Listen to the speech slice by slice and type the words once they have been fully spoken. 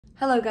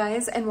Hello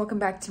guys, and welcome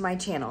back to my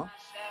channel.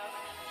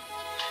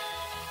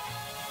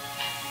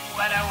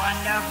 What a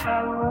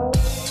wonderful.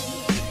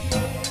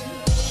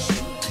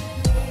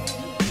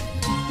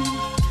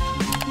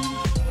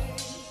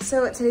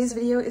 So today's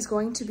video is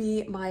going to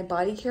be my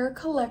body care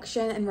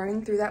collection and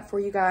running through that for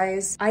you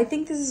guys. I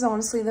think this is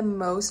honestly the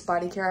most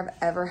body care I've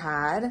ever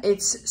had.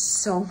 It's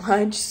so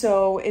much,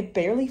 so it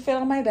barely fit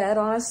on my bed,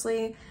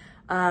 honestly.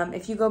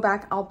 If you go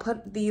back, I'll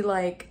put the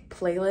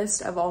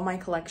playlist of all my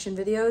collection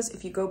videos.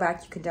 If you go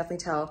back, you can definitely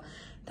tell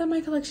that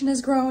my collection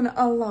has grown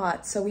a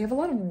lot. So we have a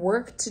lot of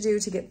work to do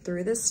to get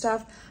through this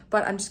stuff,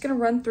 but I'm just gonna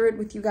run through it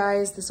with you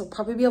guys. This will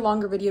probably be a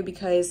longer video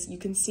because you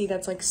can see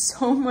that's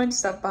so much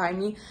stuff behind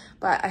me,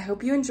 but I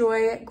hope you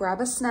enjoy.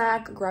 Grab a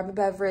snack, grab a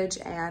beverage,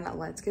 and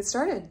let's get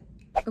started.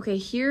 Okay,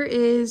 here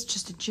is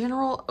just a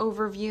general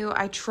overview.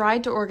 I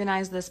tried to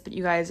organize this, but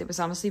you guys, it was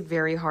honestly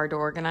very hard to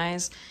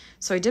organize.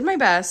 So I did my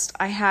best.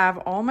 I have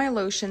all my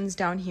lotions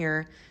down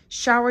here,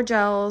 shower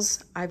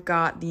gels. I've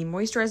got the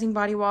moisturizing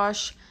body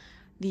wash,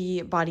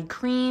 the body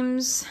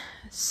creams,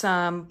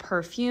 some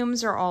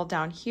perfumes are all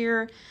down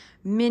here,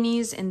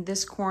 minis in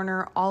this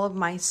corner, all of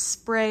my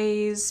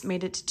sprays,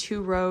 made it to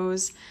 2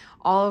 rows,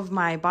 all of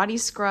my body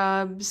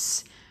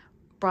scrubs,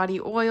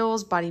 body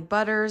oils, body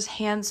butters,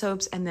 hand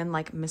soaps, and then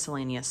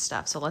miscellaneous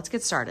stuff. So let's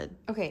get started.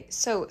 Okay,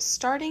 so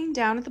starting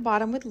down at the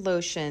bottom with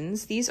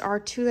lotions, these are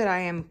 2 that I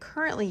am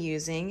currently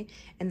using,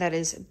 and that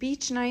is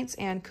Beach Nights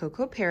and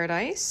Cocoa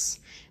Paradise.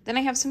 Then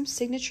I have some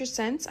signature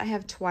scents. I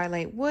have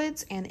Twilight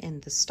Woods and In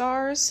the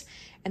Stars.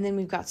 And then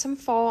we've got some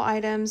fall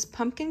items,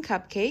 Pumpkin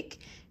Cupcake,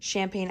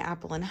 Champagne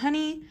Apple and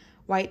Honey,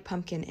 White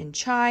Pumpkin and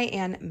Chai,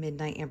 and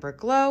Midnight Amber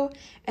Glow.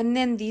 And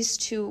then these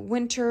 2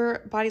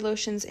 winter body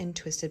lotions in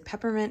Twisted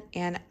Peppermint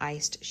and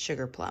Iced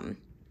Sugar Plum.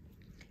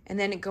 And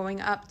then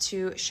going up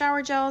to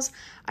shower gels,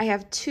 I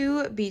have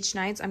 2 Beach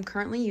Nights. I'm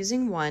currently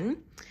using 1.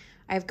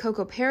 I have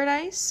Cocoa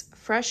Paradise,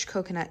 Fresh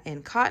Coconut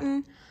and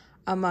Cotton,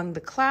 Among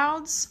the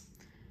Clouds,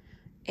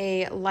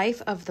 a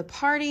Life of the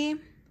Party,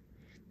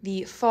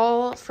 the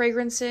fall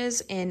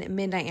fragrances in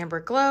Midnight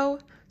Amber Glow,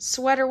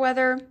 Sweater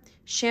Weather,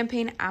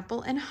 Champagne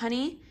Apple and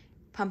Honey,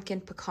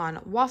 Pumpkin Pecan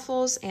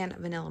Waffles, and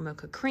Vanilla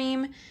Mocha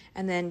Cream.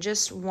 And then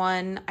just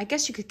 1, I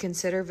guess you could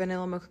consider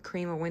Vanilla Mocha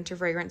Cream a winter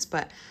fragrance,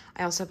 but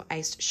I also have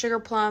Iced Sugar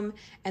Plum.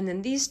 And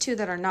then these 2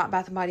 that are not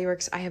Bath & Body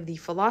Works, I have the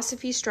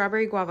Philosophy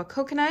Strawberry Guava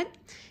Coconut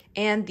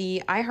and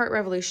the I Heart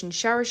Revolution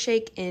Shower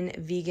Shake in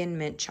Vegan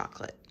Mint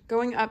Chocolate.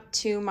 Going up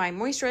to my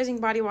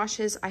moisturizing body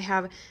washes, I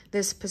have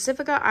this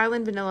Pacifica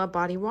Island Vanilla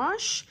Body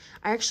Wash.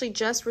 I actually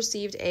just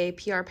received a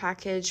PR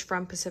package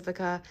from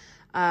Pacifica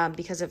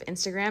because of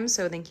Instagram.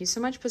 So thank you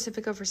so much,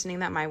 Pacifica, for sending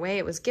that my way.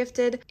 It was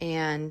gifted,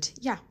 and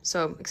yeah,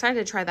 so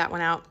excited to try that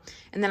one out.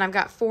 And then I've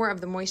got 4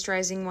 of the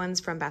moisturizing ones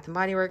from Bath &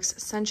 Body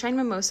Works, Sunshine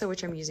Mimosa,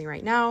 which I'm using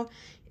right now,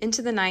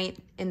 Into the Night,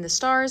 In the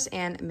Stars,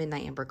 and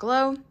Midnight Amber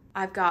Glow.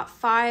 I've got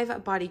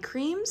 5 body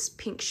creams,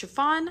 Pink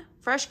Chiffon,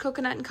 Fresh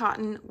Coconut and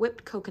Cotton,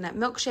 Whipped Coconut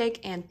Milkshake,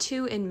 and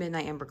 2 in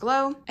Midnight Amber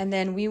Glow. And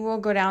then we will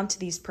go down to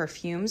these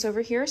perfumes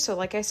over here. So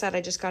like I said,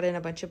 I just got in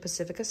a bunch of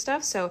Pacifica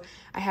stuff. So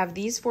I have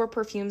these 4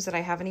 perfumes that I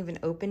haven't even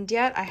opened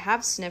yet. I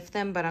have sniffed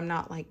them, but I'm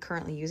not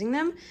currently using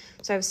them.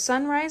 So I have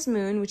Sunrise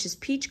Moon, which is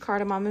peach,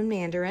 cardamom, and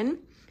mandarin.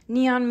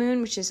 Neon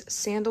Moon, which is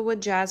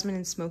sandalwood, jasmine,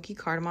 and smoky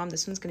cardamom.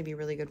 This one's going to be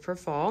really good for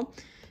fall.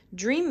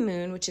 Dream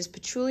Moon, which is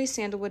patchouli,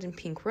 sandalwood, and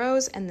pink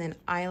rose, and then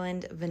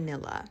Island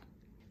Vanilla.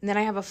 And then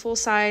I have a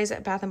full-size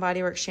Bath &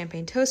 Body Works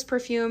Champagne Toast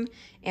perfume,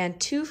 and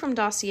 2 from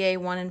Dossier,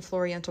 1 in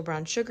Floriental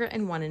Brown Sugar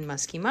and 1 in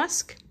Musky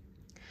Musk.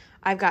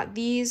 I've got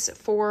these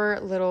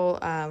 4 little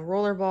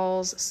roller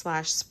balls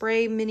 /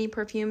 spray mini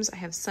perfumes. I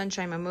have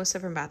Sunshine Mimosa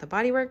from Bath &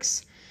 Body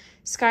Works,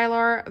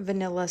 Skylar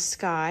Vanilla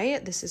Sky.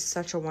 This is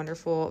such a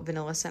wonderful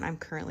vanilla scent. I'm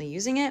currently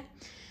using it.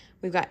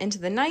 We've got Into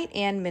the Night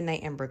and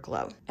Midnight Amber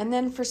Glow. And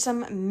then for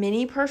some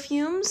mini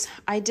perfumes,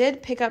 I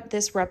did pick up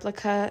this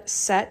replica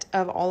set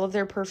of all of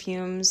their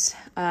perfumes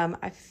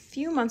a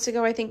few months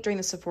ago, I think, during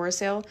the Sephora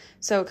sale.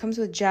 So it comes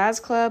with Jazz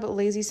Club,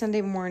 Lazy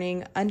Sunday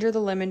Morning, Under the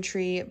Lemon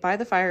Tree, By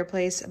the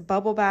Fireplace,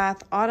 Bubble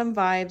Bath, Autumn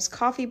Vibes,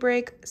 Coffee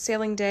Break,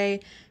 Sailing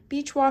Day,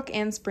 Beach Walk,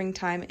 and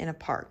Springtime in a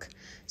Park.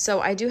 So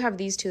I do have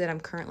these 2 that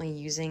I'm currently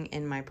using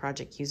in my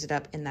Project Use It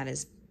Up, and that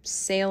is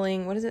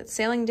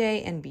Sailing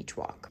Day and Beach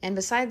Walk. And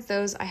besides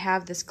those, I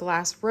have this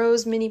Glass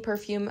Rose mini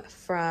perfume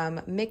from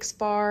Mix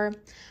Bar.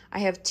 I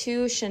have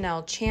 2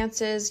 Chanel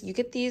Chances. You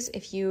get these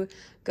if you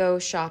go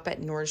shop at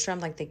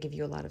Nordstrom, they give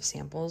you a lot of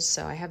samples.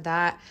 So I have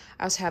that.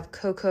 I also have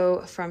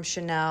Coco from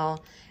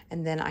Chanel,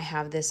 and then I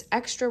have this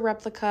extra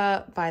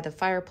replica by the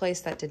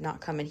Fireplace that did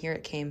not come in here.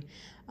 It came,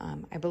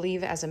 I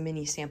believe, as a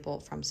mini sample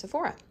from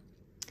Sephora.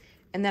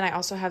 And then I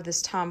also have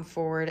this Tom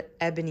Ford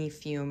Ebony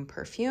Fume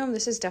perfume.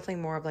 This is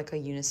definitely more of a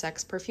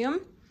unisex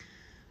perfume.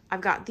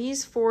 I've got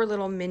these 4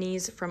 little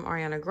minis from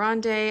Ariana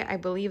Grande. I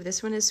believe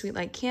this one is Sweet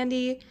Like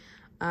Candy.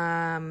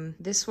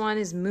 This one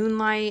is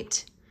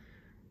Moonlight.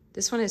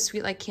 This one is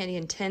Sweet Like Candy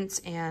Intense,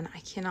 and I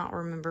cannot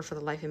remember for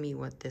the life of me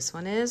what this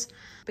one is.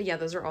 But yeah,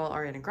 those are all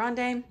Ariana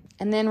Grande.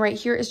 And then right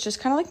here is just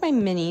kind of like my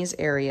minis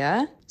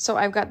area. So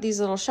I've got these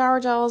little shower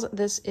gels.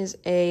 This is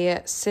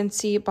a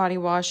Scentsy body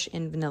wash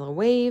in Vanilla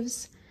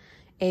Waves,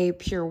 a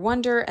Pure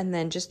Wonder, and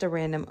then just a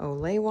random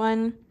Olay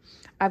one.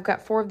 I've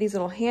got 4 of these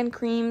little hand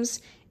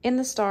creams, In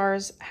the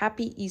Stars,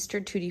 Happy Easter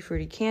Tutti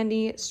Frutti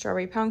Candy,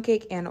 Strawberry Pound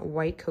Cake, and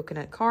White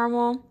Coconut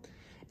Caramel.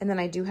 And then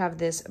I do have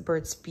this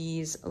Burt's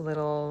Bees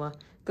little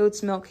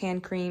goat's milk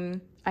hand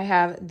cream. I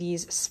have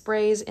these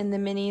sprays in the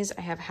minis.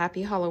 I have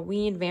Happy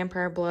Halloween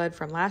Vampire Blood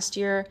from last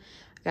year.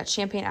 I've got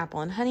Champagne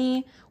Apple and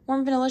Honey,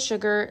 Warm Vanilla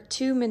Sugar,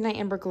 2 Midnight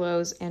Amber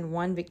Glows, and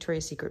 1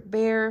 Victoria's Secret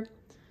Bear.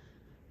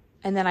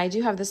 And then I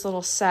do have this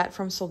little set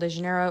from Sol de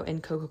Janeiro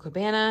in Coco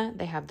Cabana.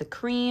 They have the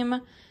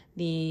cream,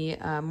 the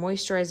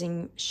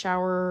moisturizing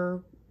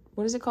shower,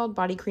 what is it called?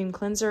 Body cream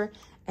cleanser,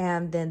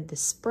 and then the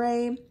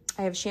spray.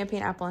 I have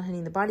Champagne Apple and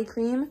Honey, the body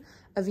cream,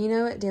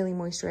 Aveeno Daily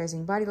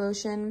Moisturizing Body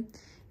Lotion,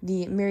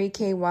 the Mary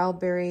Kay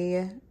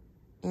Wildberry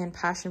and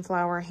Passion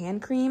Flower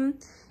hand cream,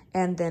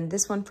 and then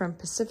this one from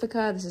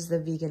Pacifica. This is the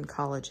Vegan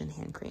Collagen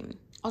hand cream.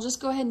 I'll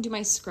just go ahead and do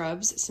my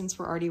scrubs since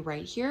we're already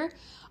right here.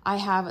 I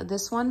have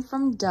this one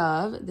from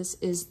Dove. This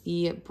is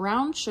the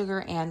Brown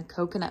Sugar and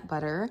Coconut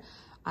Butter.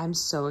 I'm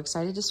so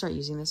excited to start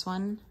using this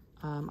one.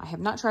 I have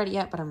not tried it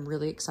yet, but I'm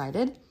really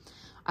excited.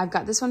 I've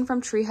got this one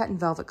from Tree Hut and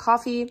Velvet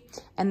Coffee,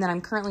 and then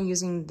I'm currently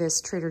using this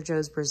Trader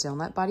Joe's Brazil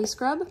Nut Body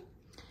Scrub.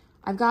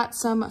 I've got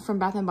some from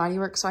Bath & Body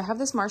Works. So I have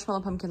this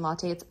Marshmallow Pumpkin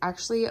Latte. It's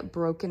actually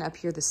broken up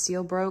here. The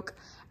seal broke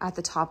at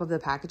the top of the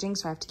packaging,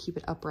 so I have to keep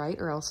it upright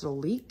or else it'll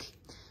leak.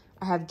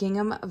 I have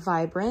Gingham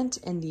Vibrant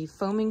in the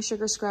Foaming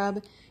Sugar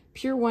Scrub,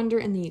 Pure Wonder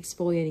in the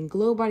Exfoliating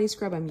Glow Body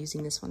Scrub. I'm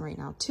using this one right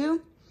now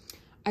too.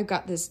 I've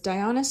got this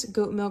Dionysus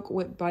Goat Milk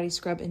Whipped Body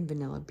Scrub in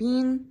Vanilla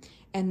Bean,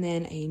 and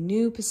then a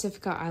new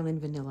Pacifica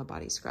Island Vanilla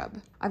Body Scrub.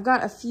 I've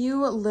got a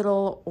few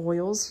little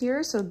oils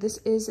here. So this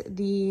is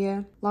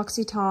the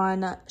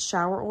L'Occitane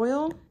Shower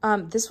Oil.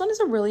 This one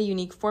is a really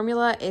unique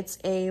formula. It's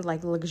a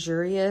like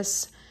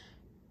luxurious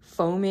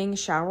foaming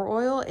shower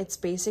oil. It's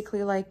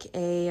basically like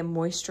a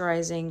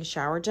moisturizing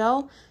shower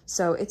gel.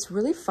 So it's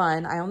really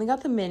fun. I only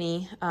got the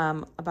mini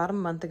about a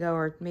month ago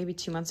or maybe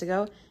 2 months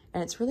ago,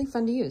 and it's really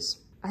fun to use.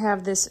 I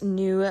have this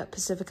new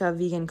Pacifica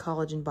Vegan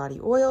Collagen Body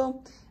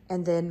Oil,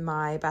 and then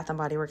my Bath &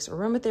 Body Works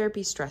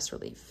Aromatherapy Stress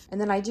Relief.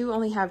 And then I do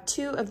only have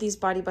 2 of these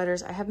body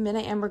butters. I have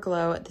Midnight Amber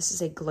Glow. This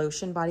is a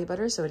Glotion body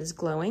butter, so it is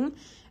glowing.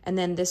 And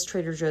then this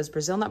Trader Joe's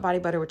Brazil Nut Body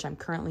Butter, which I'm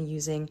currently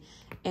using.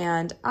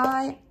 And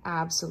I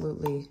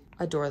absolutely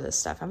adore this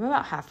stuff. I'm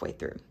about halfway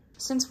through.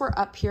 Since we're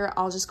up here,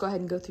 I'll just go ahead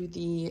and go through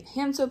the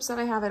hand soaps that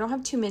I have. I don't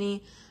have too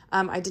many.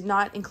 I did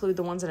not include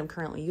the ones that I'm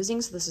currently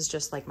using, so this is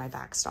just like my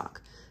back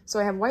stock. So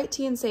I have White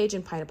Tea and Sage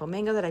and Pineapple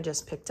Mango that I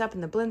just picked up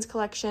in the Blends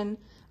collection.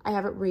 I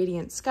have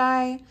Radiant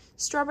Sky,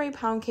 Strawberry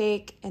Pound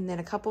Cake, and then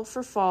a couple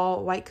for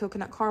fall, White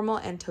Coconut Caramel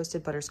and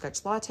Toasted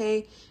Butterscotch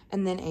Latte,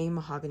 and then a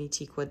Mahogany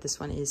Teakwood. This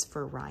one is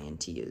for Ryan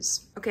to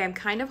use. Okay, I'm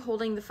kind of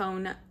holding the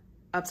phone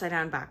upside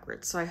down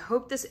backwards, so I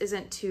hope this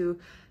isn't too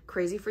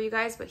crazy for you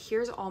guys, but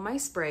here's all my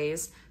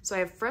sprays. So I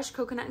have Fresh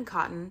Coconut and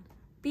Cotton,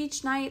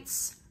 Beach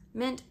Nights,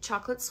 Mint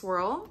Chocolate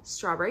Swirl,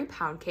 Strawberry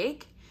Pound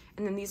Cake,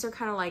 and then these are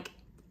kind of like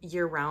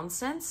year-round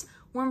scents,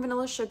 Warm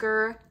Vanilla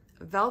Sugar,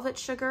 Velvet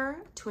Sugar,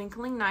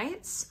 Twinkling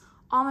Nights,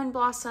 Almond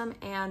Blossom,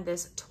 and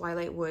this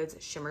Twilight Woods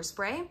Shimmer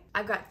Spray.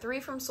 I've got 3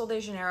 from Sol de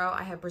Janeiro.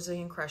 I have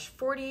Brazilian Crush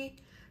 40,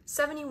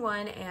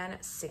 71, and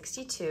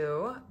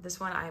 62. This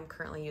one I am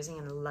currently using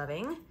and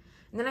loving.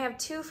 And then I have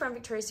 2 from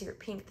Victoria's Secret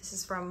Pink. This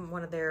is from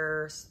one of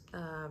their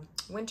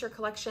winter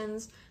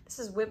collections. This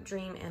is Whipped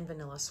Dream and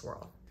Vanilla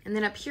Swirl. And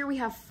then up here we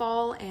have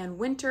fall and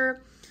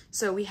winter.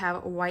 So we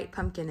have White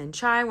Pumpkin and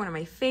Chai, one of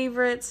my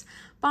favorites,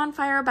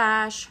 Bonfire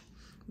Bash,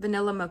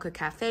 Vanilla Mocha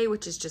Cafe,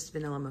 which is just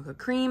vanilla mocha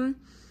cream,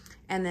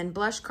 and then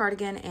Blush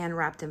Cardigan and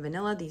Wrapped in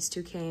Vanilla. These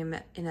 2 came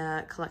in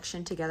a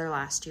collection together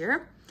last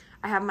year.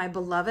 I have my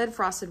beloved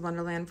Frosted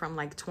Wonderland from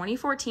like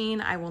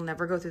 2014. I will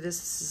never go through this.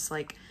 This is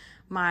like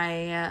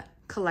my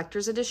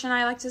collector's edition,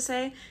 I like to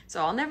say.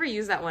 So I'll never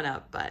use that one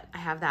up, but I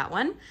have that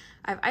one.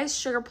 I have Iced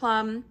Sugar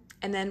Plum,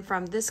 and then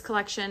from this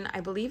collection,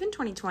 I believe in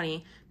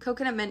 2020,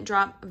 Coconut Mint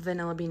Drop,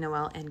 Vanilla Bean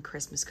Noel, and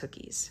Christmas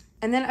Cookies.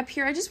 And then up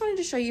here, I just wanted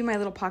to show you my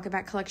little pocket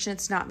back collection.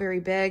 It's not very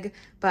big,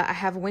 but I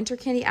have Winter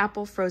Candy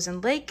Apple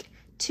Frozen Lake,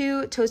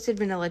 2 Toasted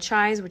Vanilla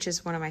Chais, which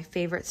is one of my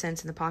favorite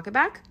scents in the pocket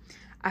back.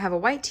 I have a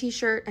white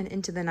t-shirt, an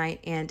Into the Night,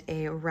 and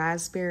a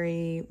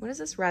raspberry, what is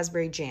this?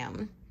 Raspberry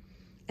jam.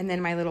 And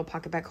then my little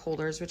pocket back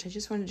holders, which I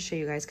just wanted to show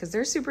you guys because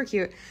they're super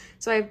cute.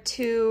 So I have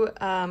 2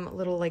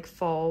 little like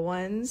fall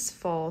ones,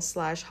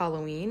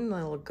 fall/Halloween, the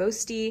little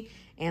ghosty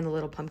and the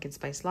little pumpkin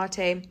spice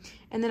latte.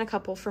 And then a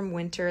couple from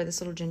winter,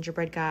 this little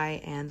gingerbread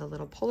guy and the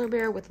little polar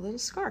bear with a little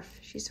scarf.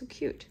 She's so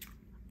cute.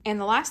 And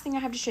the last thing I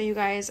have to show you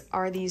guys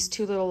are these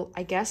 2 little,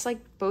 I guess like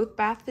both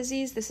bath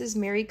fizzies. This is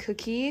Mary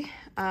Cookie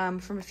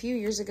from a few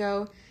years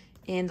ago.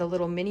 in the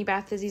little mini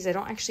bath fizzies. I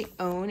don't actually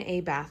own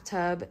a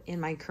bathtub in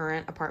my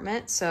current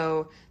apartment,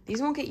 so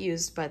these won't get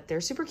used, but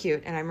they're super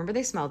cute, and I remember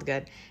they smelled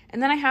good.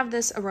 And then I have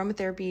this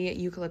aromatherapy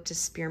eucalyptus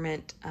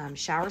spearmint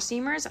shower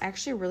steamers. I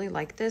actually really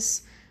like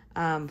this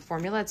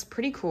formula. It's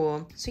pretty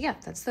cool. So yeah,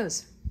 that's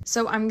those.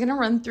 So I'm gonna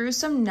run through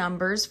some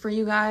numbers for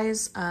you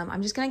guys.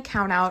 I'm just gonna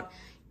count out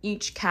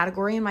each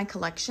category in my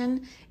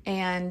collection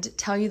and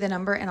tell you the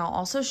number, and I'll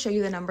also show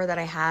you the number that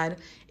I had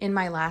in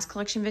my last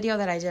collection video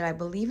that I did, I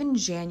believe, in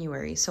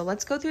January. So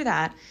let's go through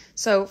that.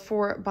 So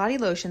for body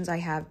lotions, I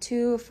have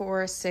 2,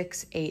 4,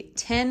 6, 8,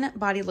 10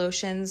 body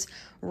lotions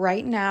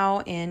right now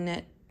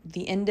in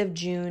the end of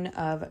June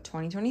of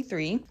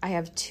 2023. I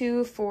have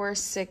 2, 4,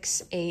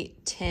 6,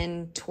 8,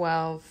 10,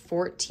 12,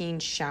 14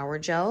 shower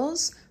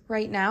gels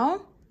right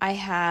now. I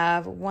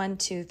have 1,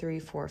 2, 3,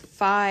 4,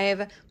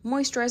 5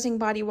 moisturizing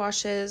body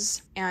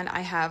washes, and I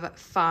have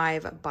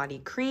 5 body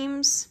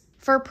creams.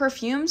 For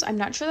perfumes, I'm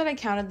not sure that I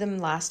counted them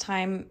last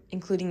time,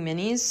 including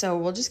minis, so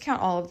we'll just count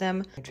all of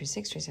them.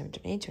 26, 27,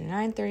 28,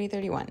 29, 30,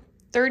 31.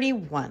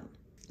 31.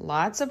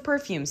 Lots of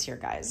perfumes here,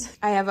 guys.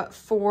 I have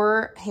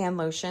 4 hand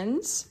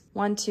lotions.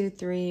 1, 2,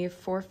 3,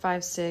 4,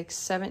 5, 6,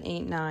 7,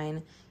 8,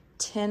 9,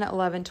 10,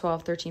 11,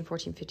 12, 13,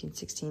 14, 15,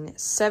 16,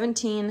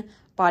 17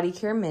 body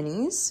care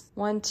minis.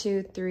 1,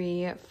 2,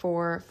 3,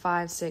 4,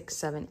 5, 6,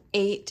 7,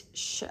 8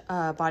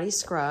 body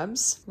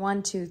scrubs.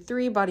 1, 2,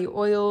 3 body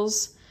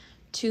oils.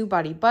 2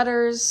 body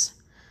butters.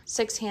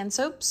 6 hand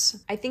soaps.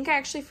 I think I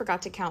actually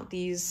forgot to count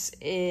these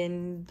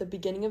in the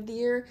beginning of the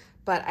year,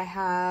 but I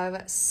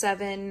have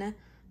 7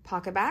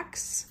 pocket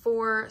backs.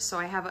 So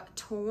I have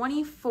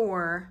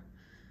 24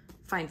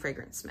 fine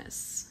fragrance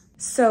mists.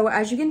 So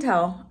as you can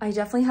tell, I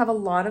definitely have a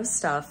lot of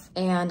stuff,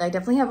 and I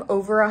definitely have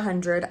over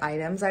 100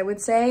 items, I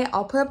would say.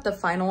 I'll put up the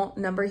final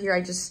number here.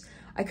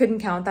 I couldn't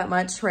count that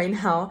much right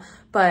now,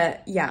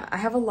 but yeah, I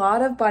have a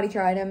lot of body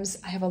care items.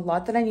 I have a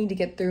lot that I need to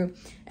get through,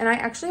 and I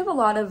actually have a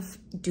lot of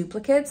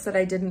duplicates that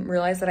I didn't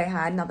realize that I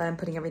had, now that I'm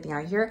putting everything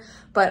out here.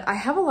 But I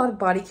have a lot of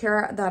body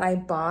care that I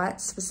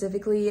bought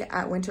specifically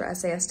at Winter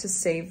SAS to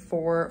save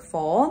for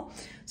fall.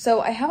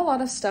 So I have a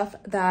lot of stuff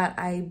that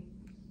I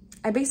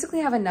basically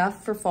have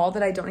enough for fall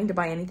that I don't need to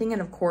buy anything.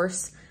 And of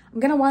course,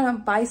 I'm gonna wanna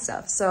buy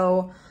stuff.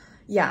 So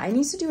yeah, I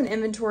need to do an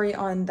inventory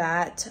on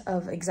that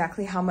of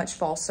exactly how much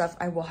fall stuff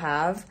I will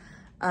have,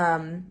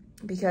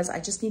 because I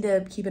just need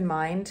to keep in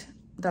mind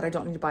that I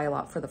don't need to buy a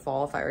lot for the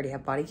fall if I already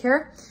have body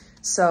care.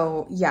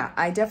 So yeah,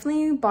 I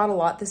definitely bought a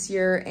lot this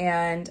year,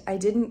 and I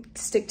didn't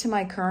stick to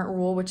my current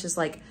rule, which is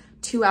like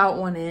 2 out,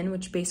 1 in,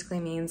 which basically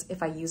means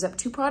if I use up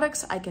 2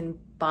 products, I can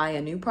buy a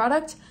new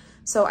product.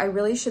 So I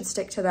really should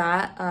stick to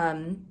that.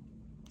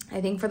 I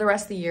think for the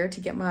rest of the year,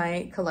 to get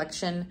my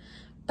collection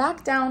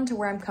back down to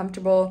where I'm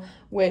comfortable,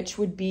 which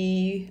would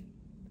be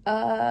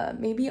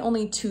maybe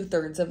only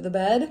 2/3 of the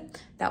bed.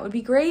 That would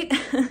be great.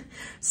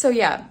 So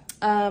yeah,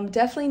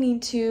 definitely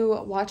need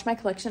to watch my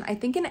collection. I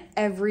think in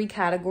every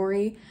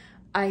category,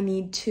 I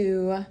need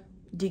to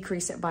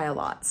decrease it by a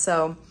lot.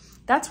 So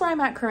that's where I'm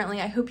at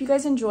currently. I hope you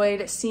guys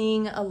enjoyed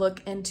seeing a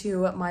look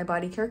into my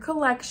body care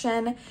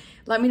collection.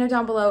 Let me know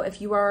down below if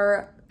you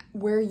are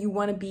where you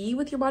want to be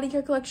with your body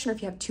care collection, or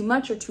if you have too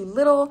much or too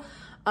little.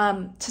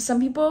 To some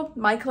people,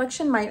 my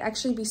collection might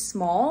actually be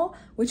small,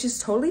 which is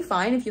totally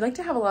fine. If you like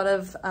to have a lot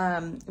of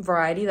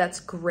variety, that's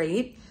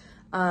great.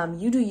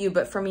 You do you,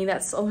 but for me,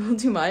 that's a little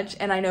too much.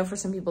 And I know for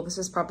some people, this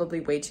is probably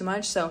way too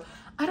much. So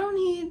I don't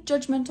need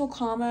judgmental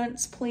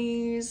comments,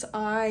 please.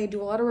 I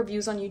do a lot of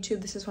reviews on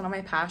YouTube. This is one of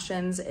my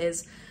passions,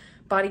 is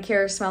body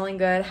care, smelling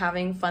good,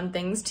 having fun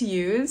things to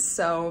use.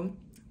 So,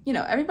 you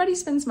know, everybody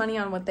spends money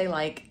on what they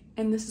like,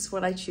 and this is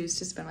what I choose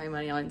to spend my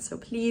money on. So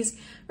please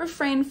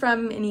refrain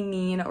from any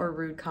mean or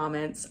rude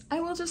comments.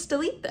 I will just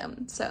delete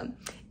them. So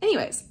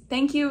anyways,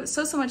 thank you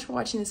so much for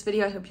watching this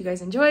video. I hope you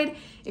guys enjoyed.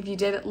 If you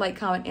did, like,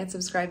 comment, and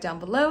subscribe down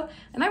below,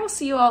 and I will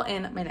see you all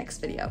in my next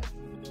video.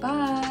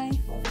 Bye.